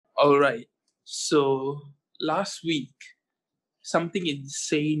All right. So last week, something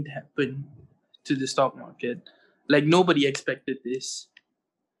insane happened to the stock market. Like nobody expected this.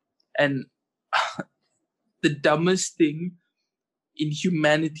 And the dumbest thing in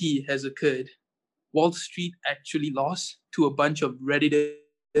humanity has occurred. Wall Street actually lost to a bunch of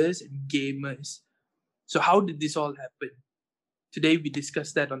Redditors and gamers. So how did this all happen? Today we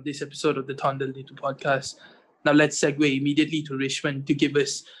discuss that on this episode of the Tondal Little podcast. Now let's segue immediately to Rishwan to give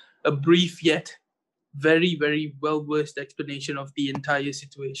us a brief yet very, very well-versed explanation of the entire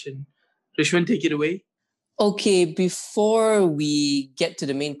situation. Rishwan, take it away. Okay, before we get to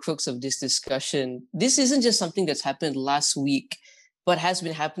the main crux of this discussion, this isn't just something that's happened last week, but has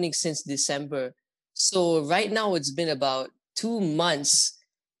been happening since December. So right now it's been about 2 months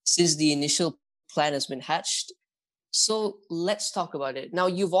since the initial plan has been hatched. So let's talk about it. Now,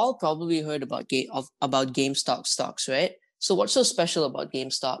 you've all probably heard about GameStop stocks, right? So what's so special about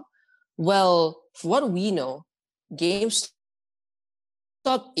GameStop? Well, for what we know, GameStop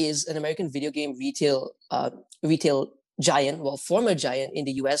is an American video game retail giant, well, former giant in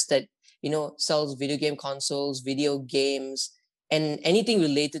the US that sells video game consoles, video games, and anything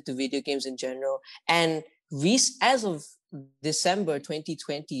related to video games in general. And as of December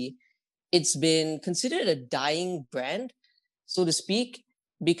 2020, it's been considered a dying brand, so to speak,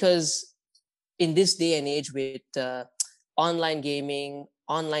 because in this day and age with online gaming,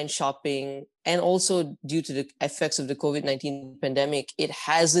 online shopping, and also due to the effects of the COVID-19 pandemic, it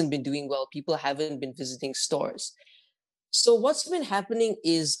hasn't been doing well. People haven't been visiting stores. So what's been happening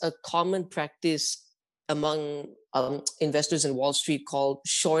is a common practice among investors in Wall Street called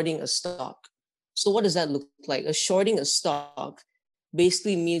shorting a stock. So what does that look like? Shorting a stock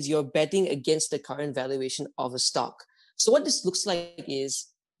basically means you're betting against the current valuation of a stock. So what this looks like is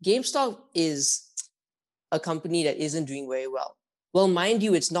GameStop is a company that isn't doing very well. Well, mind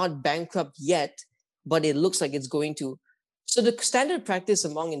you, it's not bankrupt yet, but it looks like it's going to. So the standard practice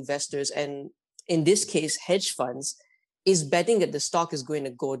among investors, and in this case, hedge funds, is betting that the stock is going to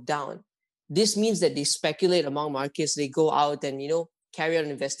go down. This means that they speculate among markets. They go out and, carry out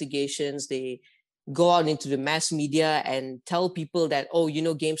investigations. They go out into the mass media and tell people that,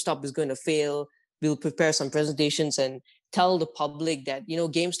 GameStop is going to fail. We'll prepare some presentations and tell the public that,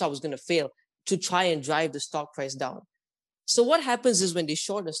 GameStop is going to fail to try and drive the stock price down. So what happens is when they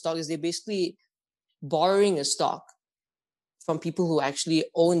short a stock is they're basically borrowing a stock from people who actually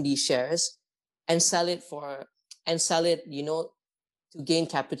own these shares and sell it, to gain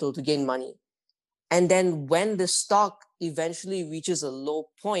capital, to gain money. And then when the stock eventually reaches a low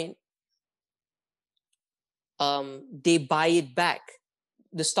point, they buy it back,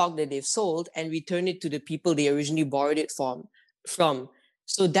 the stock that they've sold, and return it to the people they originally borrowed it from.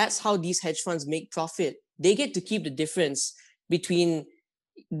 So that's how these hedge funds make profit. They get to keep the difference between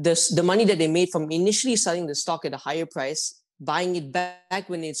the money that they made from initially selling the stock at a higher price, buying it back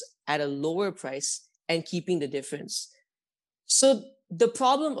when it's at a lower price, and keeping the difference. So the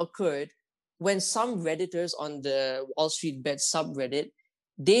problem occurred when some Redditors on the Wall Street Bet subreddit,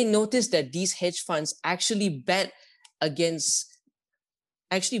 they noticed that these hedge funds actually bet against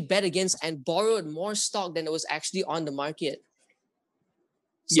and borrowed more stock than it was actually on the market.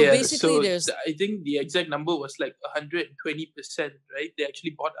 So basically, I think the exact number was like 120%, right? They actually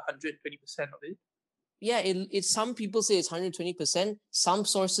bought 120% of it. Yeah, it's some people say it's 120%. Some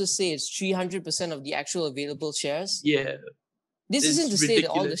sources say it's 300% of the actual available shares. Yeah. This isn't to say that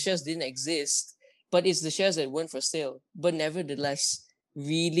all the shares didn't exist, but it's the shares that weren't for sale. But nevertheless,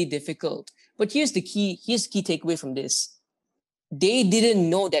 really difficult. But here's the key takeaway from this. They didn't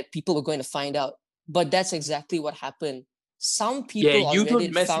know that people were going to find out, but that's exactly what happened. Some people on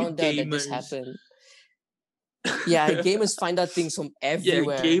Reddit found out that this happened. Yeah, gamers find out things from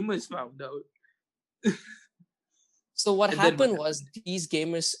everywhere. Yeah, gamers found out. So what happened was these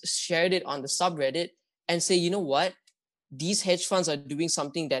gamers shared it on the subreddit and say, you know what? These hedge funds are doing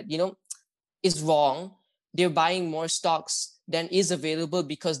something that, is wrong. They're buying more stocks than is available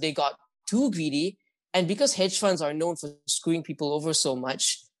because they got too greedy. And because hedge funds are known for screwing people over so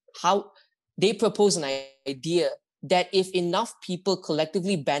much, how they propose an idea that if enough people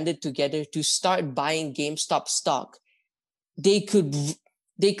collectively banded together to start buying GameStop stock, they could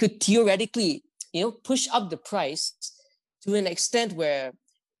theoretically, push up the price to an extent where,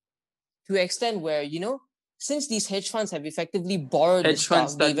 since these hedge funds have effectively borrowed the stock,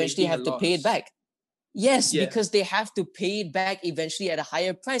 they eventually have to pay it back. Yes, because they have to pay it back eventually at a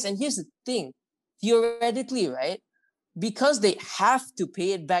higher price. And here's the thing, theoretically, right? Because they have to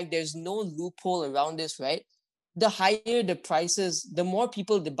pay it back, there's no loophole around this, right? The higher the prices, the more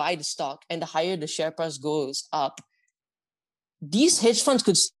people they buy the stock and the higher the share price goes up. These hedge funds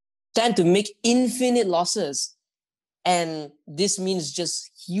could stand to make infinite losses. And this means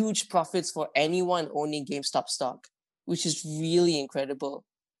just huge profits for anyone owning GameStop stock, which is really incredible.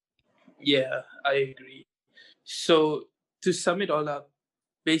 Yeah, I agree. So to sum it all up,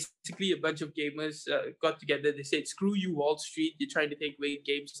 basically a bunch of gamers got together. They said, "Screw you, Wall Street! You're trying to take away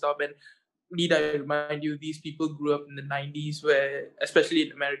GameStop." And need I remind you, these people grew up in the '90s, where, especially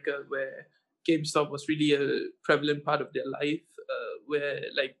in America, where GameStop was really a prevalent part of their life. Where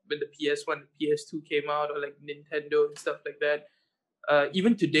like when the PS1, PS2 came out, or like Nintendo and stuff like that.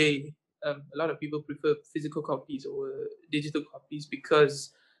 Even today, a lot of people prefer physical copies over digital copies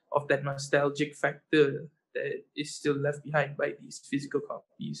because of that nostalgic factor that is still left behind by these physical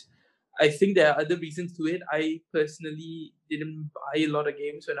copies. I think there are other reasons to it. I personally didn't buy a lot of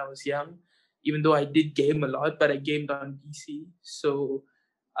games when I was young, even though I did game a lot, but I gamed on PC. So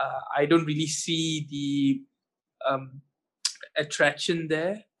I don't really see the attraction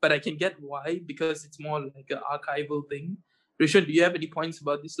there, but I can get why, because it's more like an archival thing. Rishon, do you have any points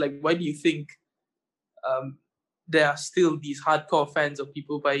about this? Like, why do you think um, there are still these hardcore fans of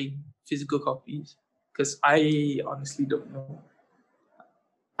people buying physical copies? Because I honestly don't know.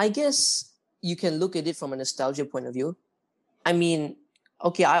 I guess you can look at it from a nostalgia point of view. I mean,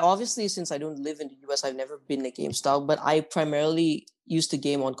 okay, I obviously, since I don't live in the US, I've never been a GameStop, but I primarily used to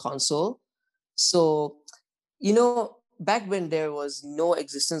game on console. So, back when there was no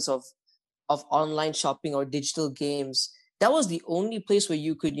existence of online shopping or digital games, that was the only place where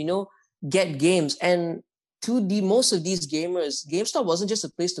you could, get games. And to the most of these gamers, GameStop wasn't just a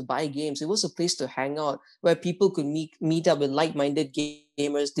place to buy games, it was a place to hang out where people could meet up with like-minded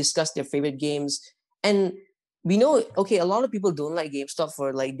gamers, discuss their favorite games. And we know, okay, a lot of people don't like GameStop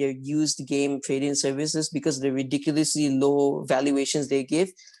for like their used game trading services because of the ridiculously low valuations they give.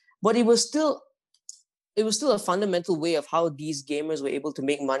 But it was still a fundamental way of how these gamers were able to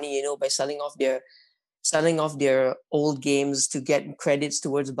make money, by selling off their old games to get credits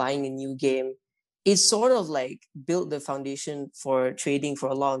towards buying a new game. It sort of like built the foundation for trading for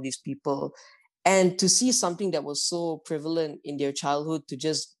a lot of these people. And to see something that was so prevalent in their childhood to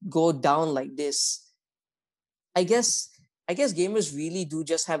just go down like this, I guess I guess gamers really do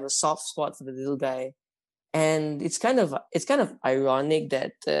just have a soft spot for the little guy. And it's kind of ironic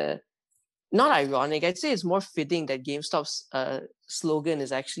that not ironic. I'd say it's more fitting that GameStop's slogan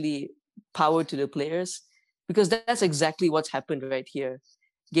is actually power to the players, because that's exactly what's happened right here.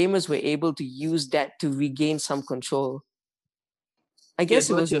 Gamers were able to use that to regain some control. I Yeah, guess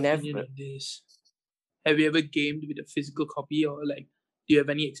it what's was your opinion never. on this? Have you ever gamed with a physical copy, or like, do you have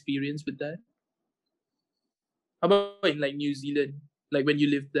any experience with that? How about in like New Zealand, like when you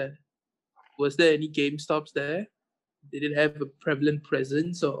lived there? Was there any GameStops there? Did it have a prevalent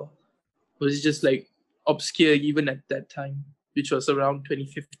presence, or was it just like obscure even at that time, which was around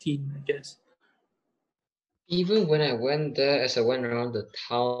 2015, I guess? Even when I went there, as I went around the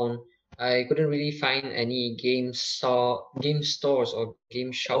town, I couldn't really find any game stores or game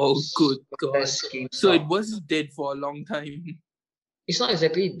Oh, shops. good God. That's So it GameStop. was dead for a long time. It's not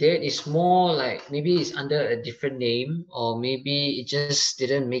exactly dead. It's more like maybe it's under a different name, or maybe it just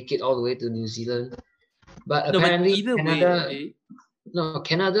didn't make it all the way to New Zealand. But No, but apparently, either way,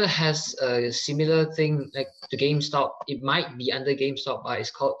 Canada has a similar thing like to GameStop. It might be under GameStop, but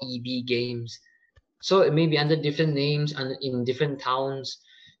it's called EB Games. So it may be under different names and in different towns.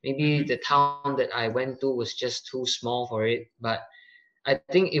 Maybe mhm. the town that I went to was just too small for it, but I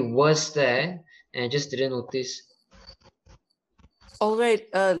think it was there and I just didn't notice. All right.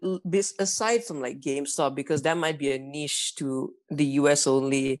 This aside from like GameStop, because that might be a niche to the US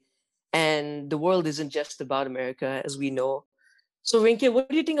only, and the world isn't just about America, as we know. So, Rinke, what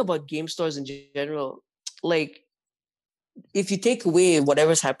do you think about game stores in general? Like, if you take away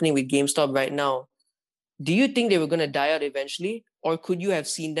whatever's happening with GameStop right now, do you think they were going to die out eventually, or could you have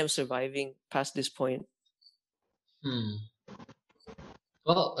seen them surviving past this point? Hmm.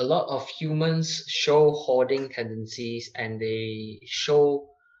 Well, a lot of humans show hoarding tendencies and they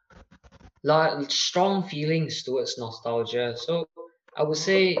show strong feelings towards nostalgia. So I would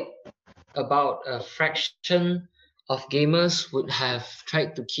say about a fraction of gamers would have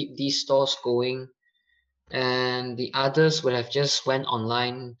tried to keep these stores going, and the others would have just went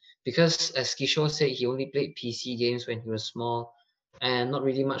online because, as Kishore said, he only played PC games when he was small and not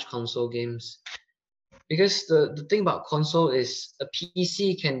really much console games. Because the thing about console is a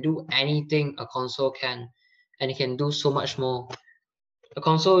PC can do anything a console can, and it can do so much more. A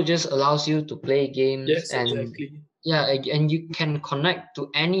console just allows you to play games, Yes, and exactly. yeah, and you can connect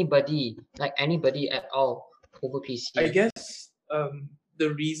to anybody, like anybody at all, over I PC. guess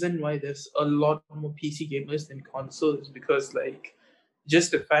the reason why there's a lot more PC gamers than console is because like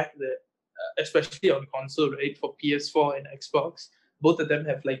just the fact that, especially on console, right, for PS4 and Xbox, both of them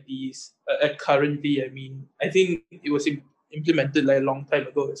have like these. Currently, I mean, I think it was implemented like a long time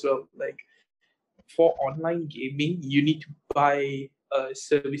ago as well. Like for online gaming, you need to buy a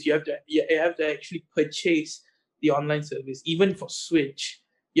service. You have to actually purchase the online service. Even for Switch,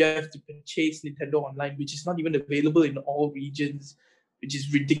 you have to purchase Nintendo Online, which is not even available in all regions, which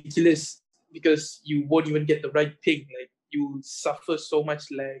is ridiculous because you won't even get the right thing. Like you suffer so much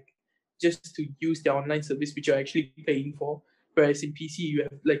lag just to use the online service which you're actually paying for. Whereas in PC, you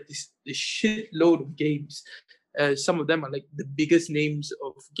have like this shitload of games. Some of them are like the biggest names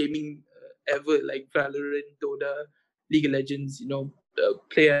of gaming ever, like Valorant, Dota, League of Legends,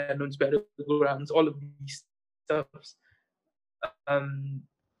 PlayerUnknown's Battlegrounds, all of these stuffs.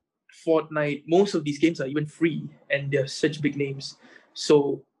 Fortnite, most of these games are even free, and they're such big names.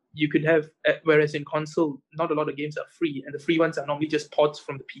 So you could have, whereas in console, not a lot of games are free, and the free ones are normally just ports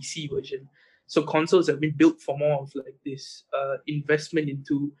from the PC version. So consoles have been built for more of like this investment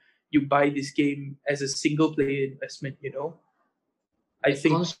into you buy this game as a single player investment. I Like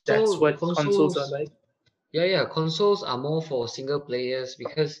think that's what consoles are consoles. like. Yeah, consoles are more for single players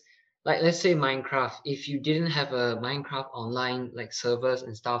because, like, let's say Minecraft. If you didn't have a Minecraft online like servers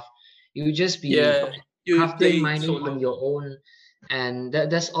and stuff, you would just be Yeah, you crafting, play it mining on solo. your own, and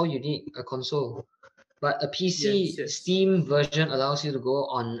that's all you need, a console. But a Yes, PC yes. Steam version allows you to go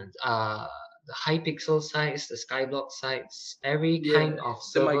on the high pixel sites, the skyblock sites, every kind Yeah, of the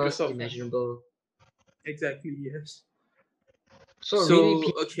servers Microsoft one. imaginable. Exactly, yes. So really,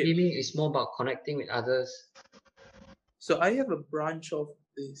 So, PC okay. gaming is more about connecting with others. So I have a branch of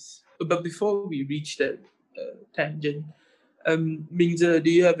this. But before we reach that tangent, Mingza,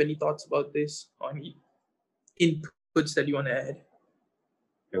 do you have any thoughts about this or any inputs that you want to add?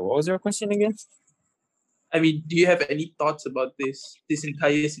 Okay, what was your question again? I mean, do you have any thoughts about this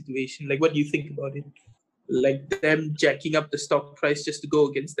entire situation? Like, what do you think about it? Like them jacking up the stock price just to go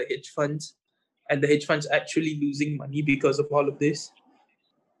against the hedge funds, and the hedge funds actually losing money because of all of this?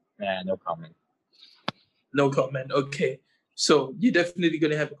 Nah, no comment. No comment. Okay. So you're definitely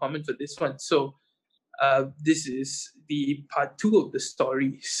going to have a comment for this one. So this is the part two of the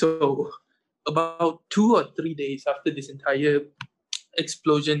story. So about 2 or 3 days after this entire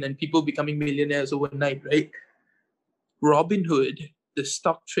explosion and people becoming millionaires overnight, right? Robinhood, the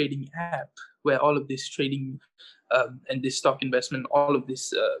stock trading app where all of this trading and this stock investment, all of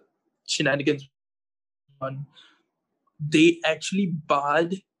this shenanigans on, they actually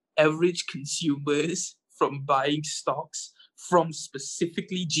barred average consumers from buying stocks from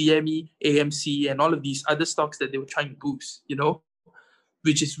specifically GME, AMC, and all of these other stocks that they were trying to boost,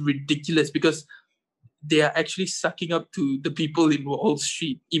 which is ridiculous because they are actually sucking up to the people in Wall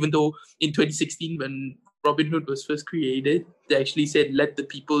Street. Even though in 2016, when Robinhood was first created, they actually said, let the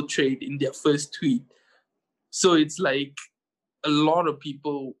people trade in their first tweet. So it's like a lot of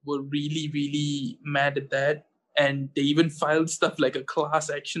people were really, really mad at that. And they even filed stuff like a class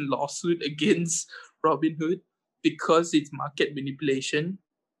action lawsuit against Robinhood because it's market manipulation.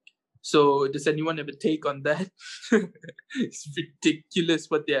 So does anyone have a take on that? It's ridiculous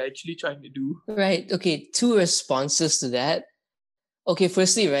what they're actually trying to do. Right. Okay. Two responses to that. Okay.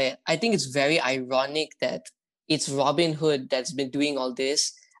 Firstly, right, I think it's very ironic that it's Robin Hood that's been doing all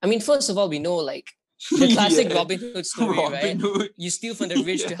this. I mean, first of all, we know like the classic Yeah. Robin Hood story, right? Robin Hood. You steal from the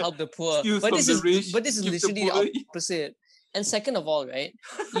rich to Yeah. help the poor. Steals But from this the is rich, but this is give the literally the poor. opposite. And second of all, right,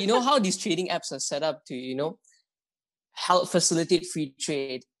 you know how these trading apps are set up to, help facilitate free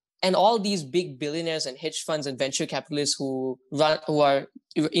trade. And all these big billionaires and hedge funds and venture capitalists who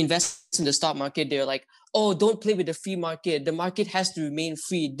invest in the stock market, they're like, oh, don't play with the free market. The market has to remain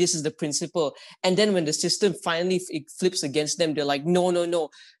free. This is the principle. And then when the system finally flips against them, they're like, no, no, no.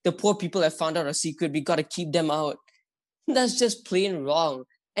 The poor people have found out a secret. We got to keep them out. That's just plain wrong.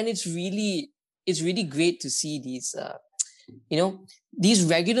 And it's really great to see these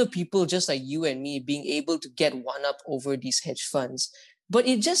regular people just like you and me being able to get one up over these hedge funds. But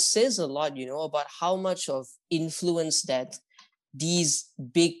it just says a lot, about how much of influence that these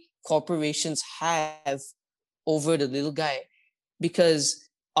big corporations have over the little guy because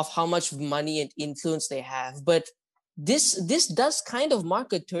of how much money and influence they have. But this does kind of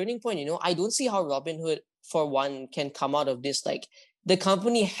mark a turning point. I don't see how Robinhood, for one, can come out of this. Like, the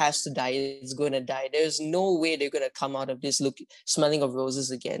company has to die. It's going to die. There's no way they're going to come out of this smelling of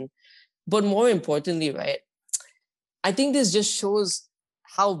roses again. But more importantly, right, I think this just shows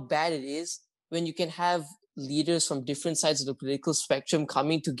how bad it is when you can have leaders from different sides of the political spectrum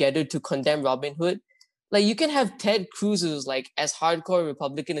coming together to condemn Robinhood. Like, you can have Ted Cruz, who's like as hardcore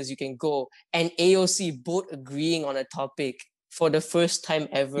Republican as you can go, and AOC both agreeing on a topic. for the first time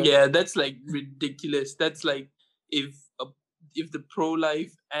ever. Yeah, that's like ridiculous. That's like if the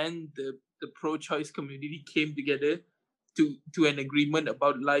pro-life and the pro-choice community came together to an agreement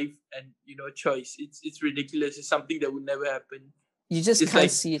about life and choice. It's ridiculous. It's something that would never happen. You just It's can't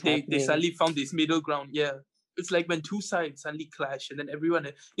like see it they happening. suddenly found this middle ground. Yeah, it's like when two sides suddenly clash, and then everyone.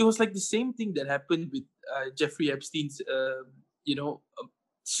 It was like the same thing that happened with Jeffrey Epstein's,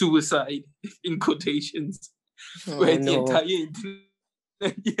 suicide in quotations, where Oh the no. entire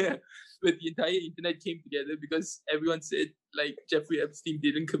internet, yeah, where the entire internet came together because everyone said like Jeffrey Epstein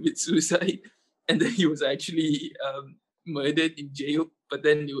didn't commit suicide, and then he was actually murdered in jail. But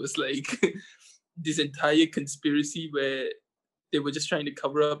then it was like this entire conspiracy where they were just trying to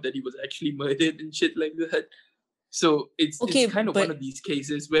cover up that he was actually murdered and shit like that. So it's Okay, kind of but one of these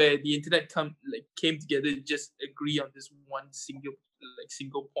cases where the internet came together to just agree on this one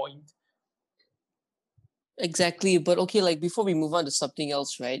single point. exactly. But okay, like before we move on to something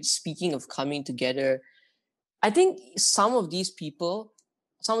else, right? Speaking of coming together, I think some of these people,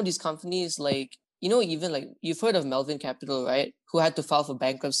 some of these companies, like, even like you've heard of Melvin Capital, right? Who had to file for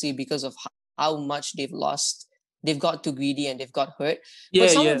bankruptcy because of how much they've lost. They've got too greedy and they've got hurt. But Yeah,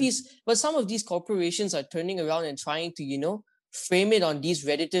 yeah. some of these corporations are turning around and trying to, frame it on these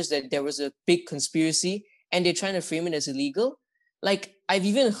Redditors that there was a big conspiracy and they're trying to frame it as illegal. Like, I've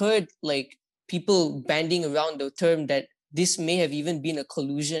even heard like people banding around the term that this may have even been a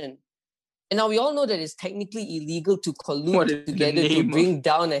collusion. And now we all know that it's technically illegal to collude What is the together to name of? bring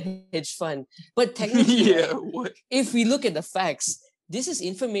down a hedge fund. But technically, Yeah, right, what? if we look at the facts, this is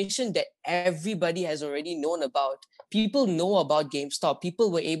information that everybody has already known about. People know about GameStop. People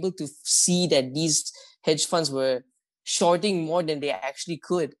were able to see that these hedge funds were shorting more than they actually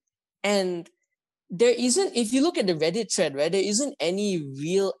could. And there isn't, if you look at the Reddit thread, right, there isn't any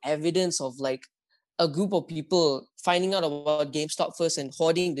real evidence of like a group of people finding out about GameStop first and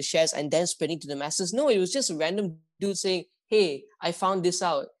hoarding the shares and then spreading to the masses. No, it was just a random dude saying, hey, I found this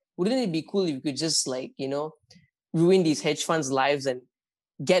out. Wouldn't it be cool if you could just like, ruin these hedge funds' lives and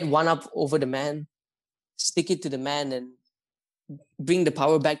get one up over the man, stick it to the man and bring the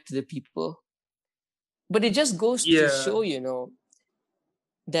power back to the people? But it just goes to Yeah. show,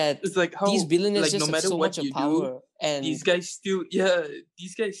 that It's like how these billionaires like just no have matter so much what of you power. do, And these guys still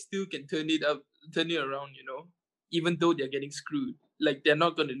can turn it around, even though they're getting screwed. Like they're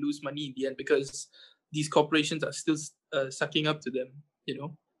not going to lose money in the end because these corporations are still sucking up to them.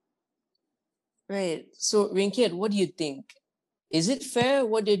 right. So Ren Keat, what do you think? Is it fair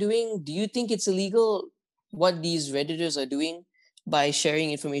what they're doing? Do you think it's illegal what these Redditors are doing by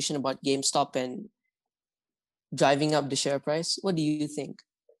sharing information about GameStop and driving up the share price? What do you think?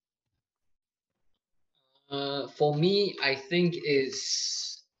 For me, I think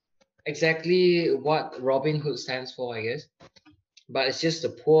it's exactly what Robin Hood stands for, I guess. But it's just the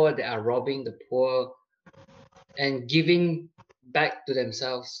poor that are robbing the poor and giving back to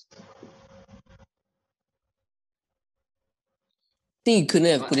themselves. I think you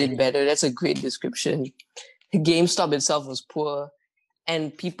couldn't have put it And better. That's a great description. GameStop itself was poor,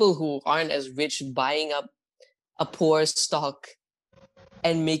 and people who aren't as rich buying up a poor stock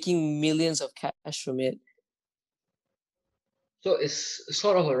and making millions of cash from it. so it's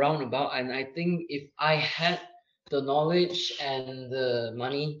sort of a roundabout. And I think if I had the knowledge and the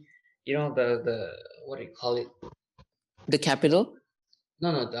money, the what do you call it? The capital,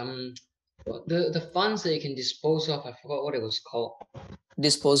 No, the funds that you can dispose of. I forgot what it was called.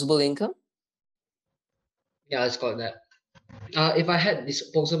 disposable income. Yeah, it's called that. If I had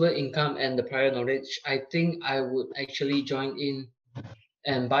disposable income and the prior knowledge, I think I would actually join in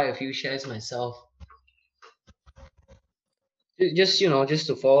and buy a few shares myself. Just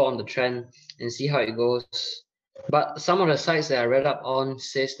to follow on the trend and see how it goes. But some of the sites that I read up on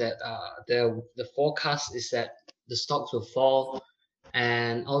says that the forecast is that the stocks will fall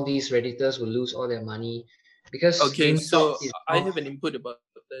and all these Redditors will lose all their money because Okay, GameStop so is I have an input about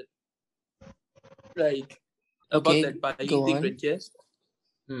that. Like about Okay, that buying go thing, on. Ren.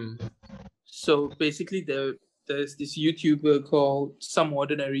 Hmm. So basically, there's this YouTuber called Some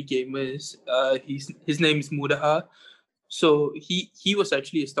Ordinary Gamers. His name is Mudaha. So he was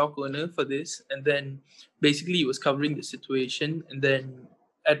actually a stock owner for this, and then basically he was covering the situation, and then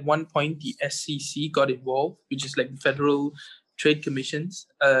at one point the SEC got involved, which is like Federal Trade Commissions,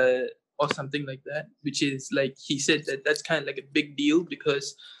 or something like that. Which is like he said that that's kind of like a big deal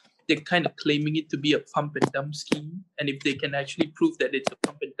because they're kind of claiming it to be a pump and dump scheme, and if they can actually prove that it's a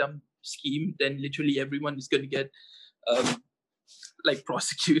pump and dump scheme, then literally everyone is going to get um, like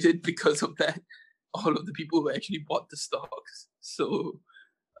prosecuted because of that. All of the people who actually bought the stocks. So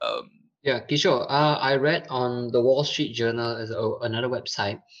Yeah, Kishore, I read on the Wall Street Journal as another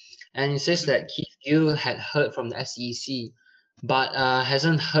website, and it says that Keith Gill had heard from the SEC, but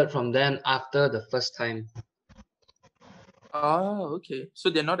hasn't heard from them after the first time. Ah, okay. So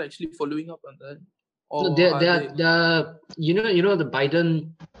they're not actually following up on that, No, or are they?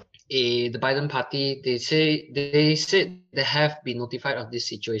 the Biden party. They said they have been notified of this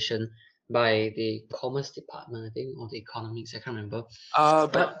situation by the Commerce Department, I think, or the Economics. I can't remember. But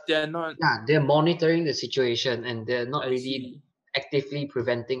But they're not. yeah, they're monitoring the situation and they're not I really see. actively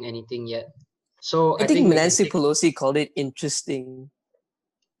preventing anything yet. So I I think think we can Nancy take, Pelosi called it interesting.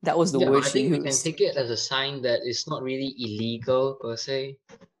 That was the yeah, word but I she think we can used. take it as a sign that it's not really illegal per se.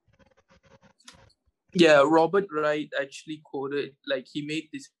 Yeah, Robert Wright actually quoted, like, he made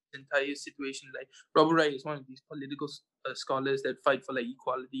this entire situation, like, Robert Wright is one of these political scholars that fight for like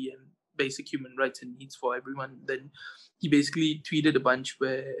equality and basic human rights and needs for everyone. Then he basically tweeted a bunch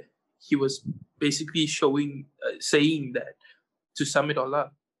where he was basically saying that, to sum it all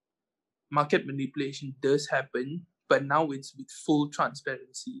up, market manipulation does happen, but now it's with full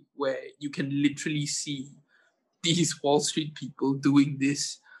transparency, where you can literally see these Wall Street people doing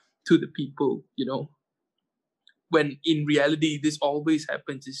this to the people, when in reality this always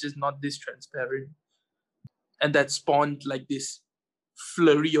happens. It's just not this transparent. And that spawned like this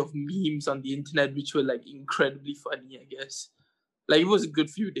flurry of memes on the internet, which were like incredibly funny, I guess. Like, it was a good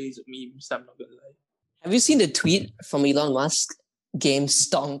few days of memes, I'm not gonna lie. Have you seen the tweet from Elon Musk?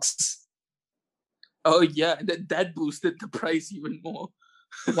 GameStonks. Oh yeah, that boosted the price even more.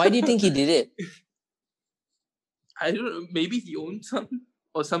 Why do you think he did it? I don't know, maybe he owns some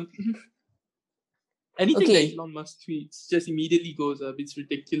or something. Anything that Okay, Elon Musk tweets just immediately goes up. It's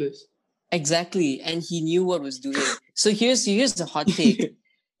ridiculous. exactly. And he knew what was doing. So here's the hot take.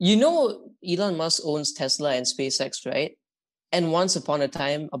 You know Elon Musk owns Tesla and SpaceX, right? And once upon a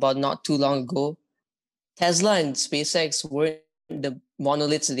time, about not too long ago, Tesla and SpaceX weren't the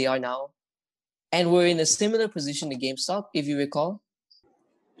monoliths they are now. And we're in a similar position to GameStop, if you recall.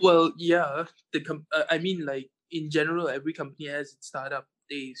 Well, yeah, I mean, like, in general, every company has its startup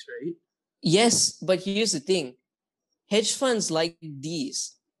days, right? Yes, but here's the thing. Hedge funds like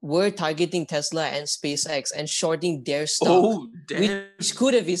these were targeting Tesla and SpaceX and shorting their stock, Oh, damn. which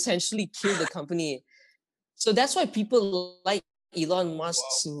could have essentially killed the company. So that's why people like Elon Musk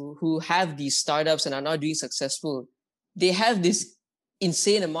who have these startups and are not doing successful, they have this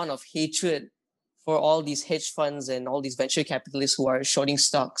insane amount of hatred for all these hedge funds and all these venture capitalists who are shorting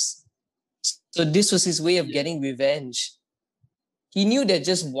stocks. So this was his way of getting revenge. He knew that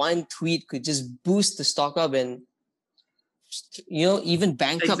just one tweet could just boost the stock up and even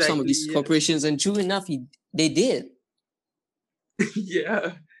bankrupt some of Exactly, these yeah. corporations. And true enough, they did.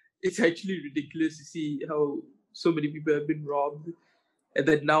 Yeah, it's actually ridiculous to see how so many people have been robbed. And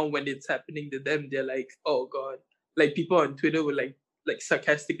then now when it's happening to them, they're like, oh God. Like, people on Twitter were like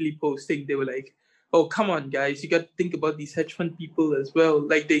sarcastically posting, they were like, oh, come on, guys, you got to think about these hedge fund people as well.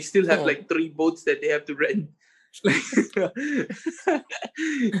 Like, they still have like 3 boats that they have to rent. Like,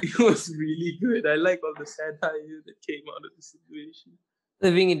 it was really good. I like all the satire that came out of the situation.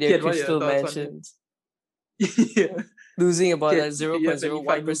 Living in their Kiet, what are your crystal thoughts on it? mansions, Yeah. losing about Kiet, do you have any final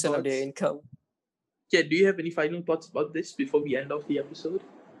 0.01% of their thoughts? income. Yeah, do you have any final thoughts about this before we end off the episode?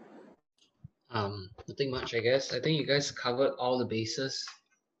 Nothing much, I guess. I think you guys covered all the bases.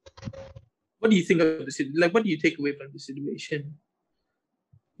 What do you think of the situation? Like, what do you take away from the situation?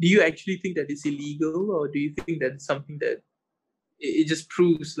 Do you actually think that it's illegal, or do you think that it's something that it just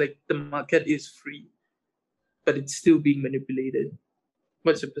proves like the market is free, but it's still being manipulated?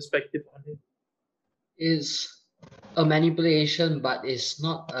 What's your perspective on it? It's a manipulation, but it's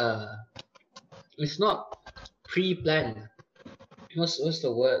not pre-planned. What's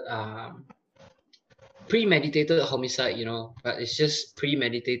the word? Premeditated homicide, but it's just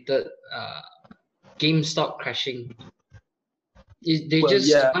premeditated GameStop crashing. They Well, just,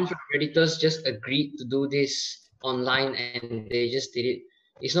 a yeah, bunch of Redditors just agreed to do this online and they just did it.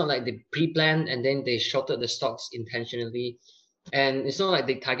 It's not like they pre-planned and then they shorted the stocks intentionally. And it's not like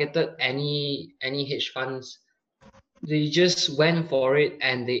they targeted any hedge funds. They just went for it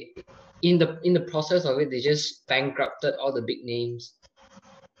and they in the process of it they just bankrupted all the big names.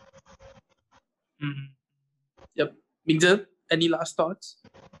 Yep. Mingzhe, any last thoughts?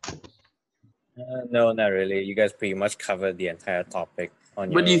 No, not really. You guys pretty much covered the entire topic on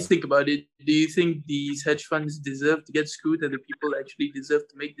What your do you own. think about it? Do you think these hedge funds deserve to get screwed and the people actually deserve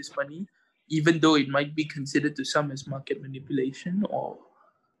to make this money, even though it might be considered to some as market manipulation? Or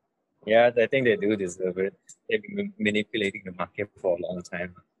Yeah, I think they do deserve it. They've been manipulating the market for a long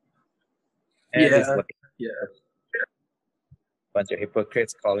time. And it's yeah, like, yeah. bunch of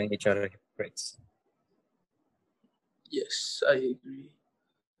hypocrites calling each other hypocrites. Yes, I agree.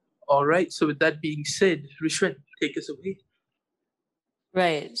 All right. So with that being said, Rishwan, take us away.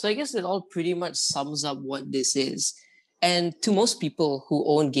 Right. So I guess it all pretty much sums up what this is. And to most people who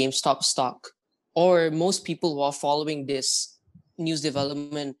own GameStop stock, or most people who are following this news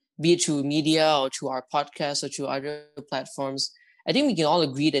development, be it through media or through our podcast or through other platforms, I think we can all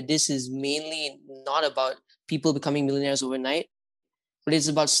agree that this is mainly not about people becoming millionaires overnight, but it's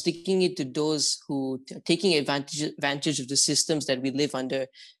about sticking it to those who taking advantage of the systems that we live under.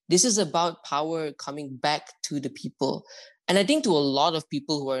 This is about power coming back to the people. And I think to a lot of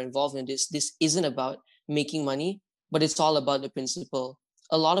people who are involved in this isn't about making money, but it's all about the principle.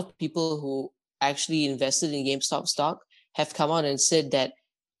 A lot of people who actually invested in GameStop stock have come out and said that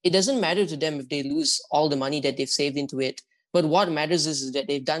it doesn't matter to them if they lose all the money that they've saved into it. But what matters is that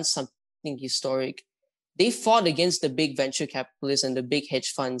they've done something historic. They fought against the big venture capitalists and the big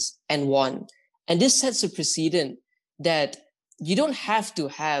hedge funds and won. And this sets a precedent that you don't have to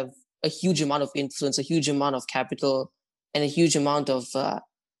have a huge amount of influence, a huge amount of capital, and a huge amount of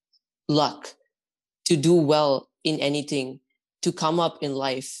luck to do well in anything, to come up in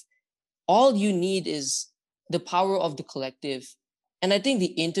life. All you need is the power of the collective. And I think the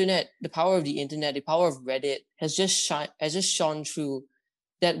internet, the power of the internet, the power of Reddit has just shone through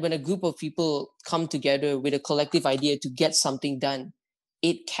that when a group of people come together with a collective idea to get something done,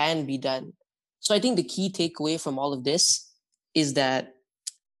 it can be done. So I think the key takeaway from all of this is that,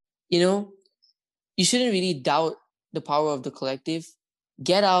 you know, you shouldn't really doubt the power of the collective.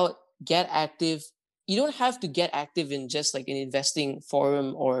 Get out, get active. You don't have to get active in just like an investing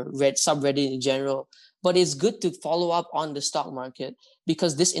forum or subreddit in general, but it's good to follow up on the stock market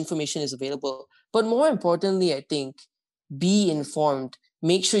because this information is available. But more importantly, I think be informed.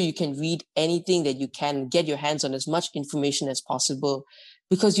 Make sure you can read anything that you can, get your hands on as much information as possible,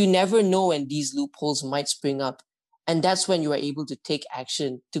 because you never know when these loopholes might spring up. And that's when you are able to take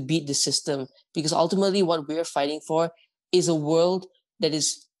action to beat the system. Because ultimately, what we're fighting for is a world that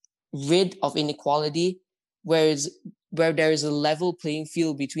is rid of inequality, where there is a level playing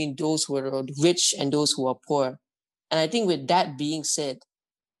field between those who are rich and those who are poor. And I think with that being said,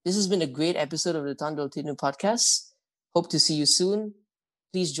 this has been a great episode of the Tando Tinu podcast. Hope to see you soon.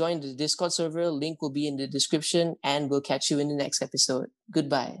 Please join the Discord server. Link will be in the description, and we'll catch you in the next episode.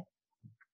 Goodbye.